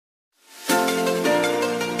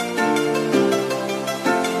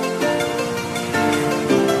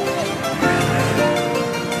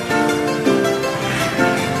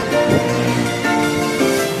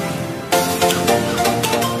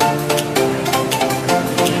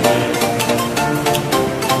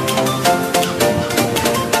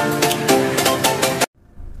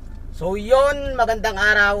magandang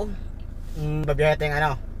araw. Babiyahe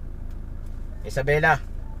tayong Isabela.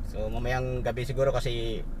 So mamayang gabi siguro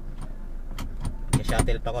kasi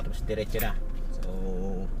shuttle pa ko tapos diretso na. So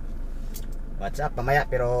what's up mamaya,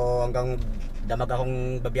 pero hanggang damag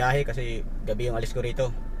akong babiyahe kasi gabi yung alis ko rito.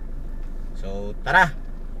 So tara.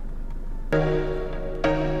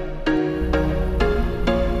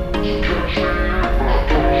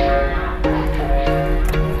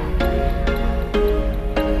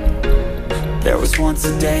 There was once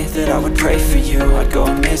a day that I would pray for you. I'd go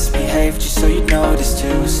and misbehave just so you'd notice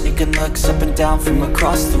too. Sneaking looks up and down from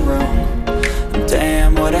across the room. And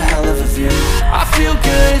damn, what a hell of a view. I feel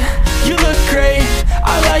good, you look great,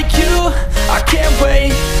 I like you, I can't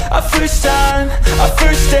wait. A first time, a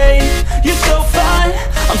first date. You're so fine,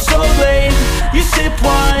 I'm so late. You sip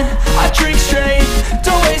wine, I drink straight.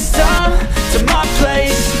 Don't waste time to my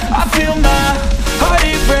place. I feel my heart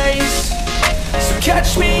erase. So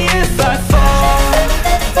catch me if I fall.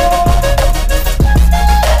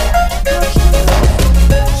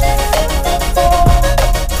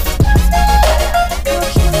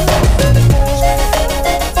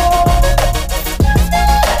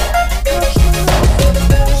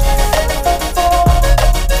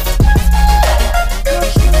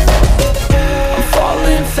 I'm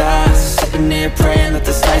falling fast, sitting here praying that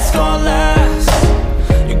this night's gonna last.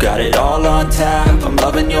 You got it all on tap, I'm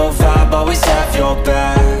loving your vibe, always have your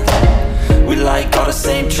back. We like all the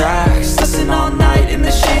same tracks, listen all night in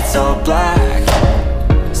the sheets all black.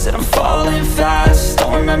 Said I'm falling fast,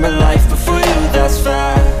 don't remember life before you, that's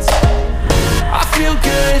facts. I feel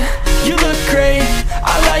good, you look great,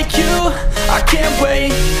 I like you, I can't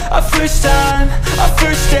wait. A first time, a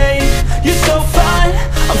first date. You're so fine,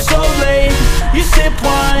 I'm so late. You sip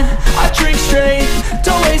wine, I drink straight.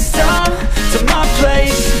 Don't waste time to my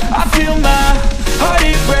place. I feel my heart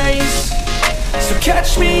erase. So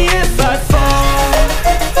catch me if I fall.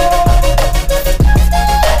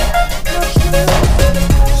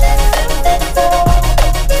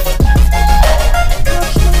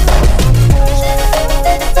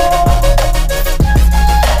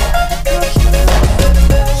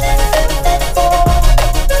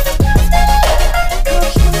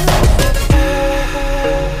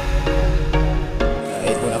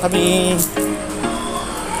 Ito na kami.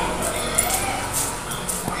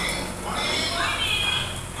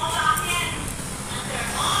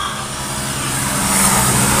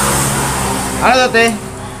 Ano to, te?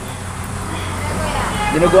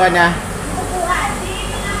 Dinuguan na.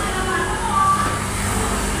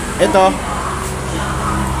 Ito.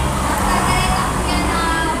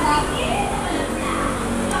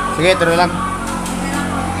 Sige, turo lang.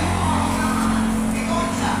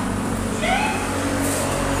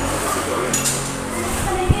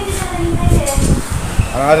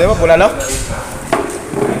 Ano nga rin mo? Bulalo?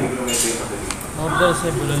 Order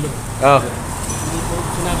sa bulalo. Oo.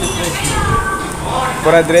 Sinabi price mo.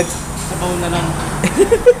 400? Sabaw na lang. 400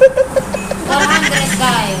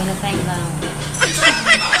 guy, wala tayong lang.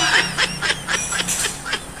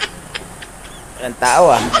 Walang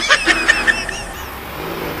tao ah.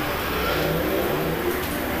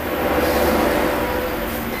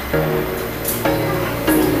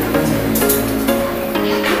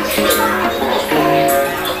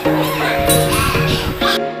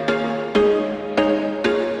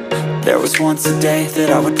 There was once a day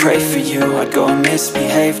that I would pray for you. I'd go and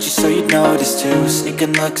misbehave just so you'd notice too.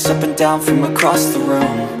 Sneaking looks up and down from across the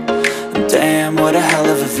room. And damn, what a hell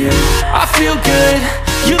of a view. I feel good,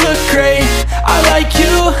 you look great, I like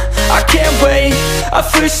you, I can't wait. A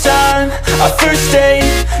first time, a first date.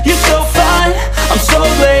 You're so fine, I'm so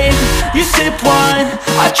late. You sip wine,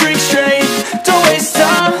 I drink straight. Don't waste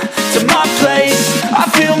time to my place. I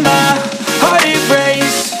feel my heart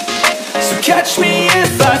erase. So catch me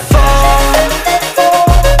if I fall.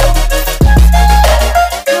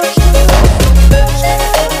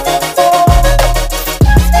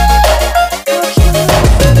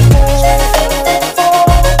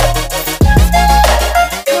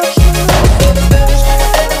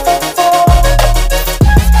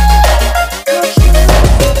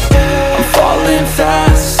 I'm falling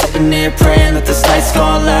fast, sitting here praying that this night's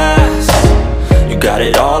gonna last. You got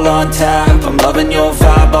it all on tap, I'm loving your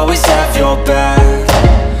vibe, always have your back.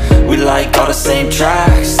 We like all the same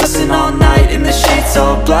tracks, listen all night in the sheets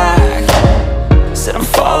all black. Said I'm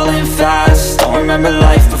falling fast, don't remember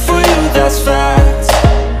life before you, that's facts.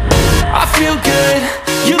 I feel good,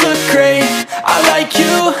 you look great, I like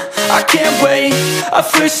you, I can't wait. A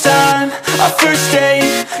first time, a first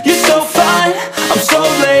date. You're so fine, I'm so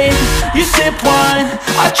late. You sip wine,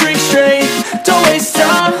 I drink straight. Don't waste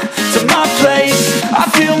time to my place. I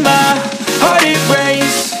feel my heart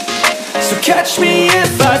erase. So catch catch me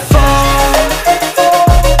if I fall.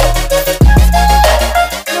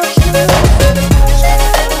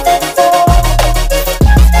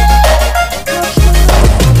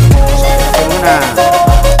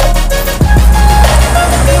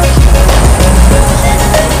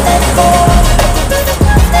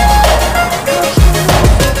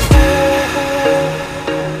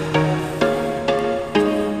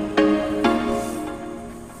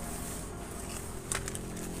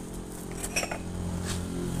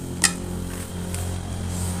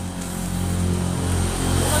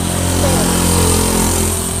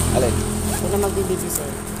 Alin? Ako na magbibisi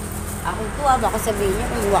sa'yo. Ako tuwa, baka sabihin niya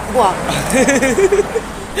kung wak-wak.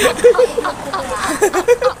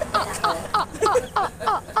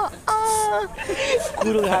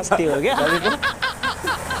 Kurang hasti ho gaya. Sabi ko.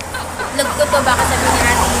 Itlog ko to, baka sabihin niya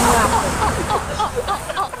natin yung wak.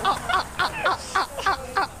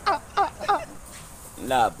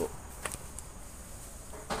 Labo.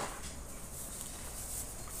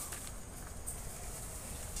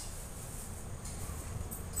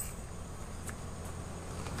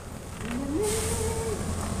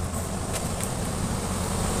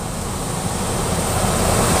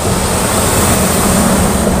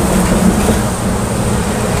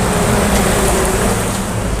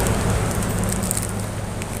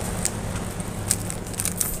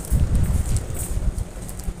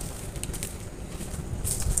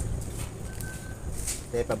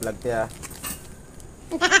 Pa-vlog tiya.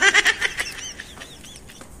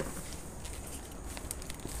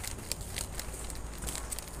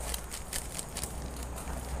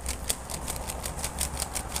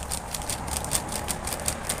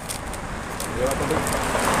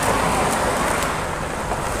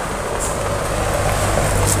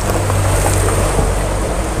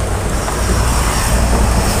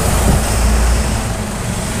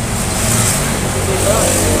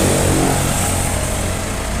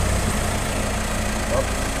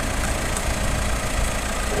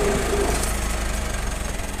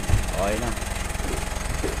 Okay na.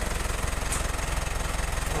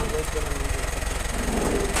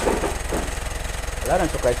 Wala nang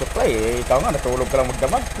suklay-suklay eh. Ikaw nga, natulog ka lang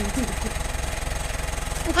magdamag.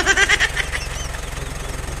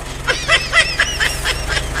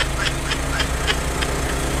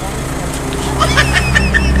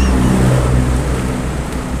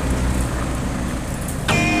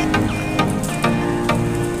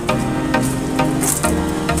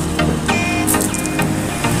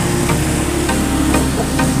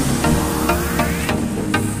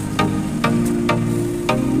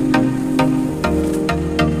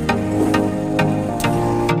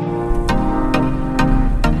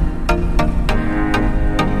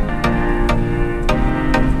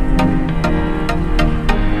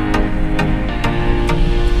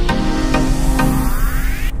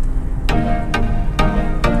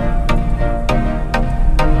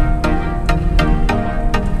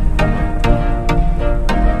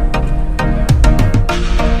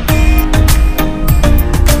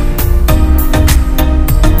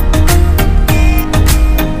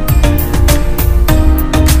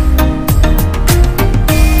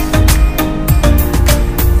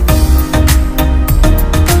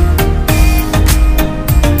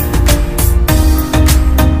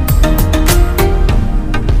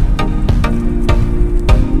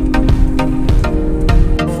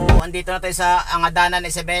 Dito na tayo sa Magandang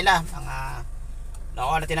Isabela.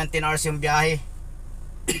 Nakuha natin ng 10 hours yung biyahe.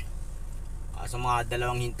 So mga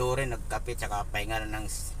dalawang hinto rin, nagkape tsaka pahinga na ng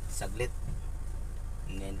saglit.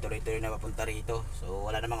 And then tuloy-tuloy na papunta rito. So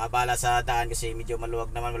wala namang abala sa daan kasi medyo maluwag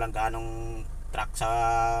naman, walang ganong truck sa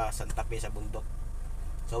Santa Fe sa bundok.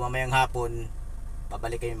 So mamayang hapon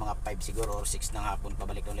pabalik kayo mga 5 siguro or 6 ng hapon,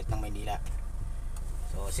 pabalik ulit ng Maynila.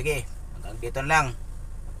 So sige, hanggang dito lang.